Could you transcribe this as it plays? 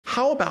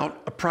How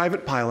about a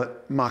private pilot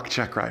mock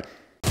check ride?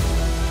 Your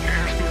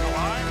airspeed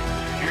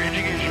alive. Your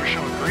indicators are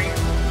showing green.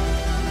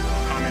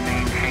 I'm in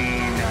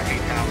maintain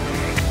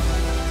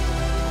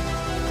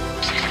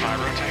 8,000. 65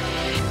 rotate.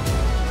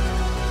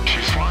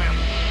 She's flying.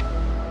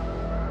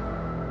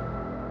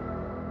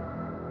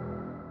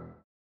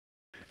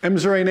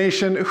 MzeroA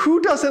Nation, who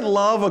doesn't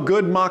love a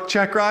good mock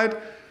check ride?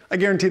 I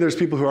guarantee there's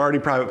people who are already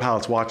private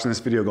pilots watching this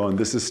video going,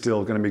 this is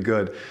still gonna be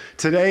good.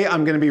 Today,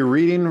 I'm gonna be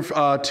reading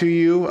to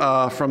you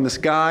from this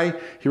guy.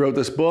 He wrote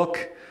this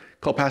book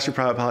called Pass Your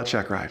Private Pilot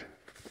Check Ride.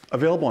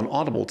 Available on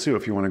Audible too,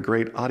 if you want a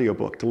great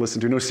audiobook to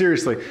listen to. No,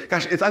 seriously,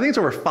 gosh, I think it's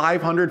over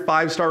 500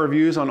 five-star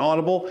reviews on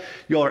Audible.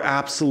 Y'all are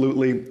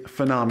absolutely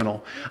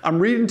phenomenal. I'm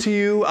reading to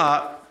you,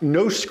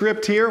 no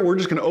script here. We're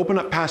just gonna open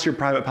up Pass Your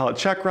Private Pilot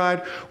Check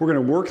Ride. We're gonna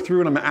work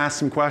through and I'm gonna ask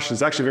some questions.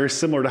 It's actually very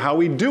similar to how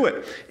we do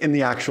it in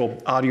the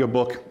actual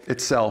audiobook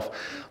itself.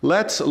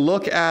 Let's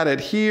look at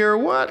it here.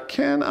 What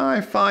can I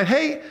find?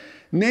 Hey,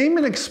 name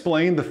and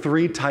explain the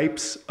 3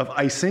 types of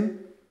icing.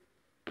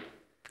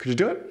 Could you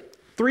do it?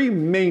 3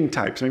 main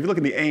types. And if you look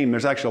at the AIM,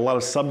 there's actually a lot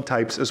of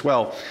subtypes as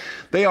well.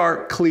 They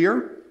are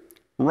clear,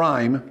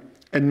 rime,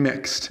 and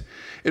mixed.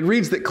 It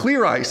reads that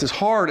clear ice is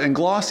hard and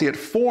glossy. It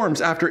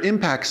forms after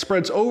impact,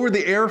 spreads over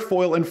the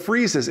airfoil, and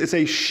freezes. It's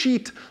a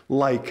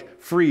sheet-like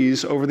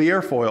freeze over the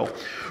airfoil.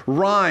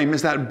 Rime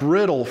is that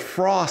brittle,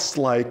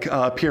 frost-like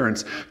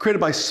appearance, created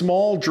by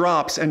small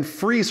drops and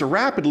freeze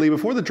rapidly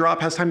before the drop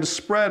has time to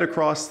spread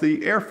across the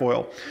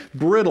airfoil.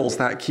 Brittle's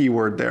that key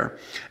word there.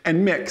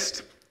 And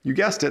mixed. You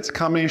guessed it, it's a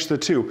combination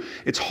of the 2.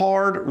 It's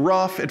hard,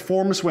 rough, it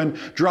forms when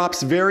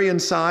drops vary in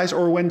size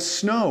or when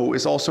snow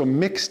is also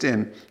mixed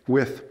in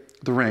with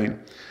the rain.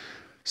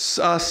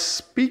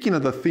 Speaking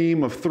of the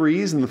theme of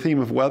 3s and the theme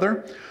of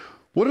weather,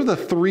 what are the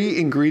 3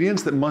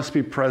 ingredients that must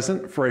be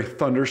present for a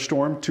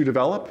thunderstorm to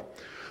develop?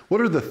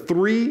 What are the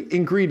 3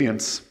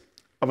 ingredients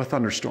of a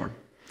thunderstorm?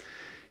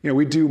 You know,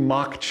 we do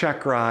mock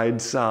check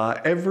rides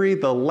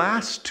the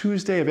last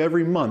Tuesday of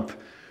every month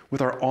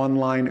with our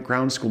online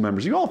ground school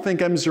members. You all think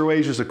MzeroA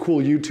is just a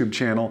cool YouTube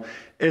channel.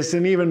 It's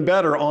an even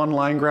better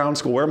online ground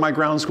school. Where are my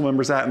ground school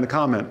members at in the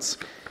comments?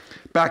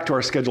 Back to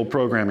our scheduled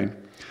programming.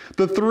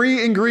 The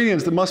 3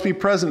 ingredients that must be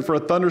present for a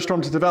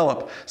thunderstorm to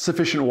develop: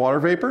 sufficient water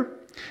vapor,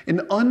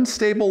 an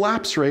unstable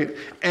lapse rate,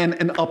 and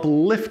an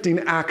uplifting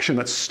action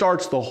that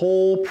starts the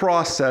whole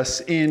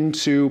process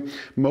into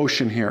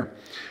motion here.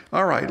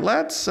 All right,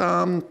 let's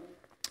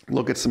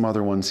look at some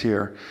other ones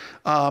here.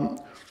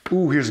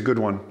 Here's a good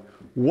one.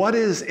 What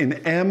is an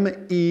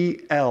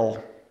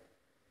MEL?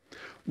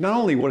 Not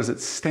only what does it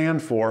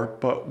stand for,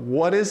 but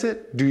what is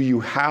it? Do you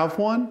have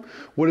one?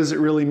 What does it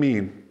really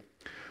mean?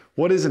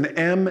 What is an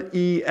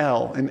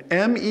MEL? An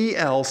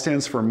MEL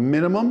stands for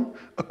Minimum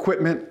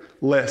Equipment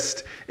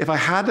List. If I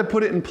had to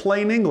put it in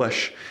plain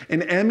English, an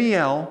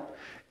MEL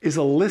is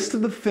a list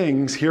of the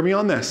things, hear me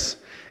on this,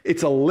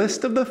 it's a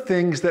list of the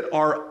things that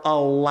are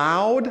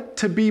allowed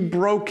to be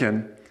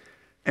broken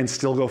and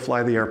still go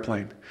fly the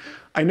airplane.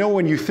 I know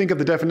when you think of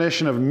the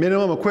definition of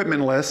minimum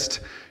equipment list,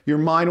 your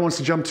mind wants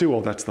to jump to,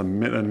 well, that's the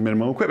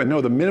minimum equipment.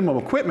 No, the minimum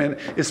equipment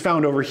is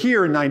found over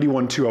here in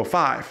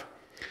 91.205.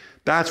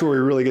 That's where we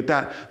really get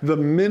that. The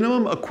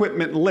minimum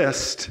equipment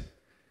list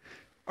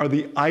are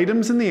the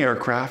items in the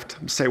aircraft,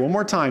 say it one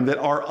more time, that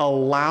are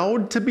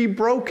allowed to be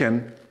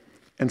broken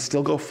and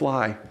still go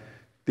fly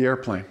the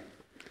airplane.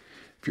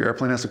 If your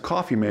airplane has a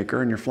coffee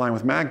maker and you're flying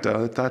with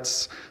Magda,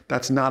 that's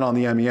not on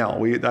the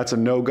MEL. That's a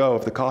no-go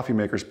if the coffee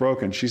maker's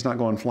broken. She's not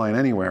going flying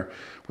anywhere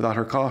without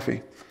her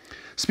coffee.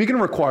 Speaking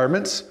of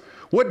requirements,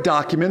 what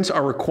documents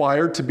are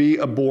required to be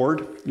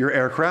aboard your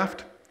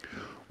aircraft?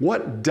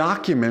 What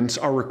documents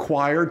are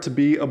required to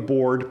be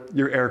aboard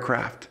your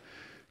aircraft?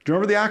 Do you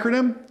remember the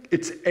acronym?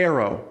 It's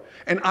ARROW.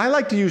 And I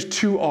like to use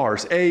 2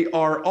 R's,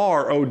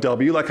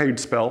 A-R-R-O-W, like how you'd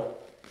spell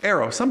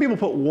arrow. Some people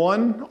put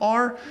 1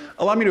 R.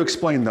 Allow me to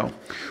explain though.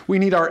 We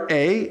need our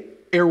A,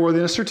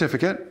 airworthiness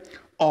certificate,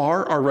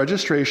 R, our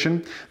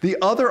registration. The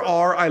other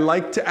R I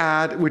like to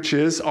add, which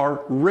is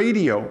our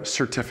radio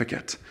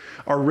certificate.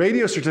 Our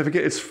radio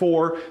certificate is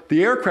for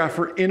the aircraft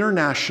for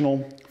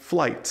international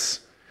flights.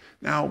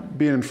 Now,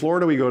 being in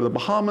Florida, we go to the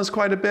Bahamas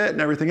quite a bit and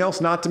everything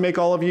else, not to make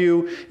all of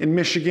you in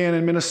Michigan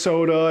and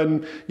Minnesota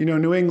and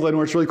New England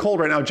where it's really cold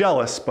right now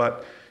jealous,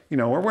 but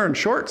we're wearing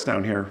shorts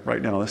down here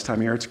right now this time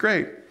of year. It's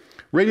great.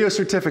 Radio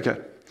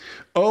certificate.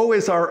 O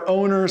is our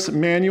owner's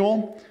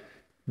manual.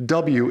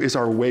 W is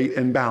our weight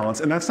and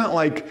balance. And that's not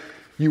like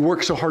you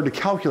work so hard to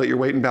calculate your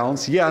weight and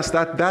balance. Yes,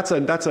 that's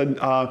a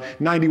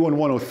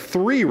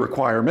 91.103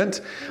 requirement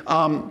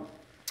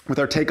with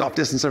our takeoff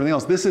distance and everything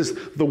else. This is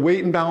the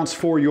weight and balance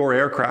for your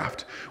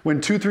aircraft.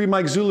 When 23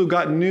 Mike Zulu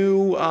got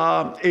new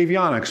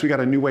avionics, we got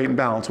a new weight and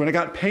balance. When it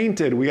got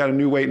painted, we got a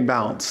new weight and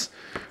balance.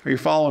 Are you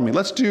following me?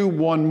 Let's do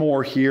one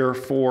more here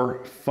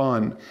for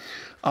fun.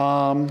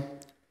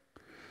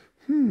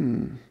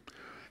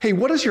 Hey,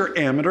 what does your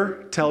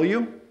ammeter tell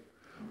you?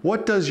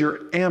 What does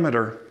your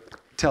ammeter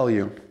tell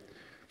you?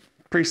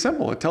 Pretty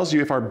simple. It tells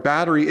you if our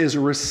battery is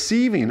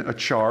receiving a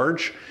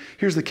charge.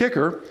 Here's the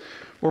kicker,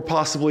 or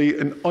possibly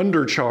an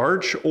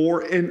undercharge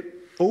or an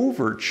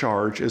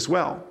overcharge as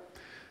well.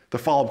 The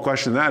follow-up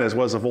question to that is,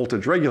 what does a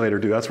voltage regulator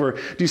do? That's where,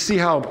 do you see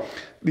how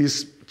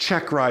these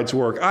Checkrides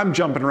work? I'm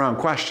jumping around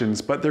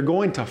questions, but they're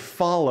going to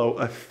follow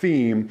a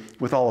theme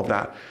with all of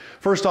that.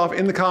 First off,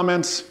 in the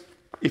comments,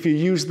 if you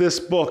use this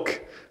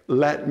book,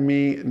 let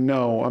me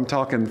know. I'm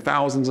talking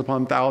thousands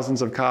upon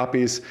thousands of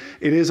copies.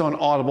 It is on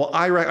Audible.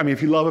 I mean,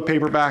 if you love a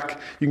paperback,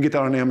 you can get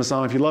that on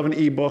Amazon. If you love an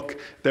ebook,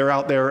 they're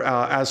out there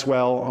as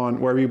well on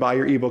wherever you buy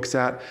your ebooks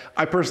at.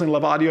 I personally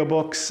love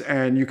audiobooks,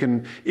 and you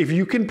can, if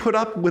you can put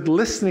up with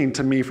listening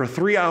to me for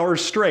 3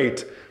 hours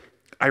straight,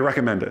 I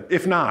recommend it.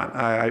 If not,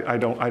 I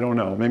don't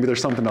know. Maybe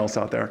there's something else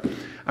out there.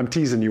 I'm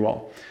teasing you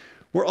all.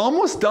 We're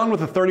almost done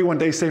with the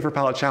 31-day Safer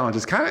Palate Challenge.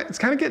 It's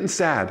kind of getting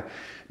sad.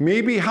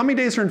 Maybe, how many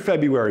days are in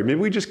February? Maybe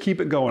we just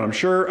keep it going. I'm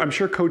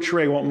sure Coach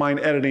Ray won't mind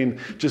editing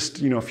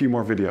just, a few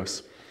more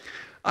videos.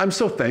 I'm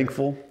so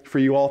thankful for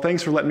you all.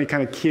 Thanks for letting me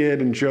kind of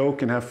kid and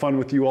joke and have fun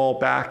with you all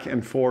back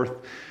and forth.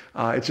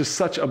 It's just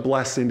such a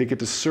blessing to get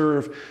to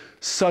serve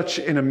such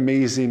an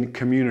amazing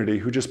community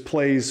who just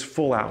plays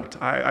full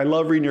out. I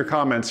love reading your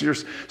comments. You're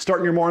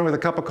starting your morning with a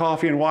cup of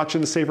coffee and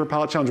watching the Safer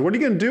Palate Challenge. What are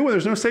you going to do when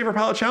there's no Safer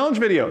Palate Challenge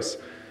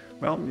videos?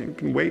 Well, you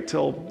can wait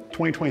till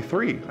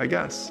 2023, I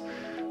guess.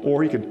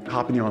 Or you could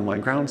hop in the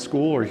online ground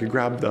school, or you could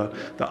grab the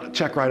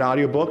Checkride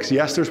audiobooks.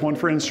 Yes, there's one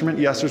for instrument.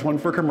 Yes, there's one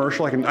for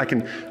commercial. I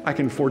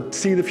can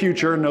foresee the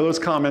future, know those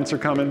comments are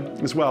coming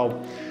as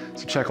well.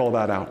 So check all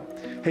that out.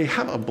 Hey,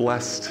 have a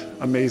blessed,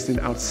 amazing,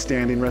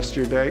 outstanding rest of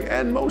your day.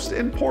 And most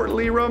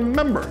importantly,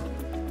 remember,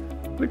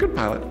 the good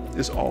pilot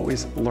is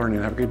always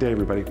learning. Have a great day,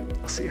 everybody.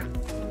 I'll see you.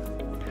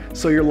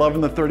 So you're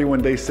loving the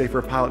 31-day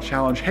Safer Palate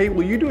Challenge. Hey,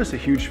 will you do us a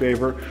huge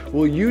favor?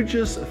 Will you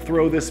just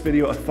throw this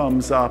video a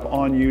thumbs up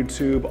on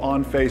YouTube,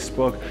 on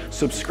Facebook,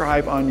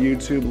 subscribe on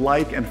YouTube,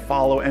 like and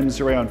follow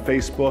MzeroA on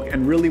Facebook,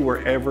 and really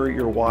wherever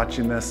you're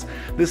watching this.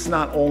 This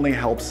not only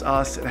helps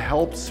us, it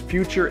helps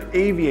future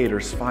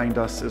aviators find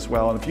us as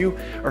well. And if you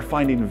are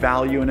finding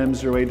value in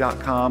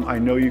MzeroA.com, I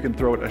know you can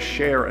throw it a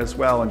share as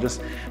well, and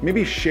just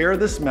maybe share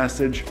this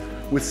message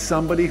with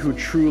somebody who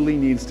truly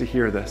needs to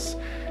hear this.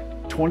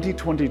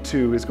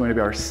 2022 is going to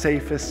be our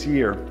safest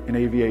year in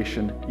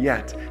aviation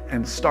yet,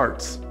 and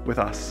starts with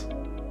us.